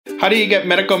How do you get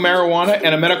medical marijuana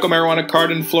and a medical marijuana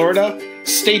card in Florida?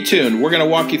 Stay tuned. We're going to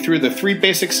walk you through the 3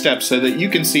 basic steps so that you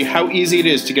can see how easy it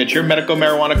is to get your medical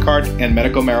marijuana card and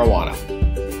medical marijuana.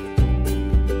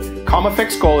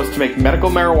 CalmEffect's goal is to make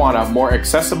medical marijuana more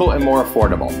accessible and more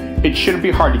affordable. It shouldn't be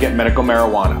hard to get medical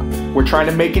marijuana. We're trying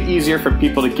to make it easier for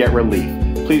people to get relief.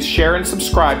 Please share and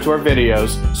subscribe to our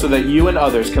videos so that you and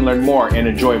others can learn more and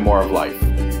enjoy more of life.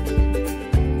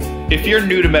 If you're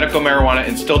new to medical marijuana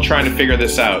and still trying to figure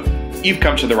this out, you've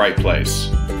come to the right place.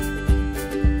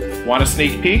 Want a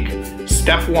sneak peek?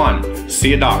 Step 1,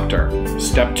 see a doctor.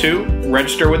 Step 2,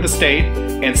 register with the state.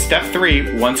 And Step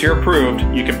 3, once you're approved,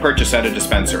 you can purchase at a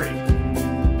dispensary.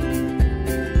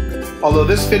 Although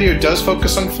this video does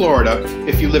focus on Florida,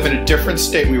 if you live in a different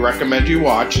state, we recommend you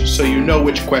watch so you know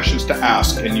which questions to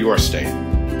ask in your state.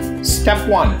 Step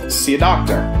 1, see a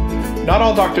doctor. Not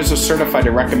all doctors are certified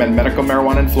to recommend medical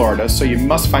marijuana in Florida, so you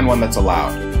must find one that's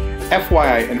allowed.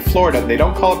 FYI, in Florida, they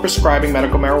don't call it prescribing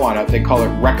medical marijuana, they call it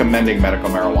recommending medical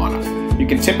marijuana. You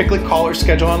can typically call or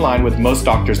schedule online with most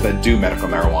doctors that do medical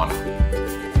marijuana.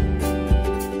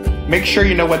 Make sure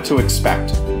you know what to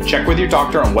expect. Check with your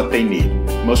doctor on what they need.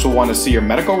 Most will want to see your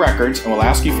medical records and will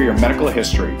ask you for your medical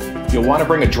history. You'll want to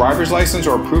bring a driver's license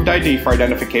or approved ID for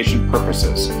identification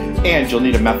purposes, and you'll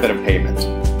need a method of payment.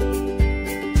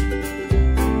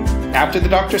 After the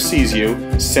doctor sees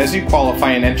you, says you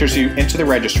qualify and enters you into the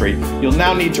registry, you'll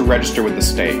now need to register with the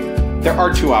state. There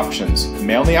are 2 options,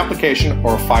 mail the application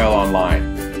or file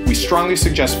online. We strongly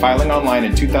suggest filing online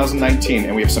in 2019,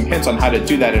 and we have some hints on how to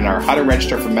do that in our How to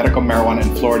Register for Medical Marijuana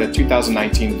in Florida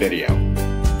 2019 video.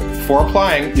 For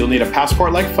applying, you'll need a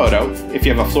passport-like photo. If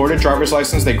you have a Florida driver's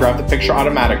license, they grab the picture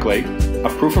automatically, a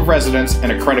proof of residence,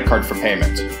 and a credit card for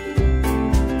payment.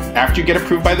 After you get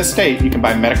approved by the state, you can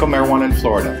buy medical marijuana in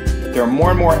Florida. There are more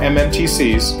and more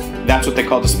MMTCs, that's what they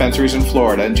call dispensaries in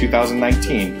Florida in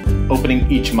 2019, opening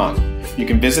each month. You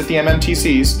can visit the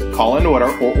MMTCs, call an order,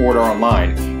 or order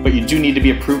online, but you do need to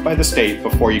be approved by the state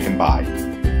before you can buy.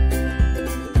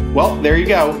 Well, there you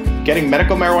go. Getting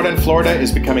medical marijuana in Florida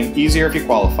is becoming easier if you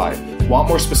qualify. Want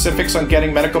more specifics on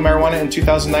getting medical marijuana in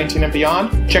 2019 and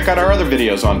beyond? Check out our other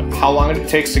videos on how long it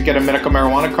takes to get a medical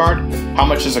marijuana card, how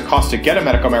much does it cost to get a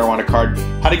medical marijuana card,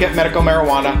 how to get medical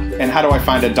marijuana, and how do I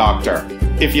find a doctor.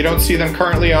 If you don't see them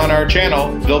currently on our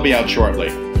channel, they'll be out shortly.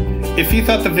 If you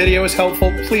thought the video was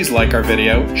helpful, please like our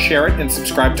video, share it, and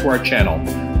subscribe to our channel.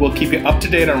 We'll keep you up to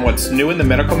date on what's new in the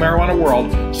medical marijuana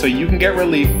world so you can get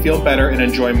relief, feel better, and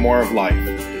enjoy more of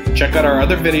life. Check out our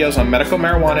other videos on medical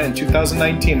marijuana in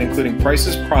 2019, including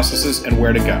prices, processes, and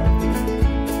where to go.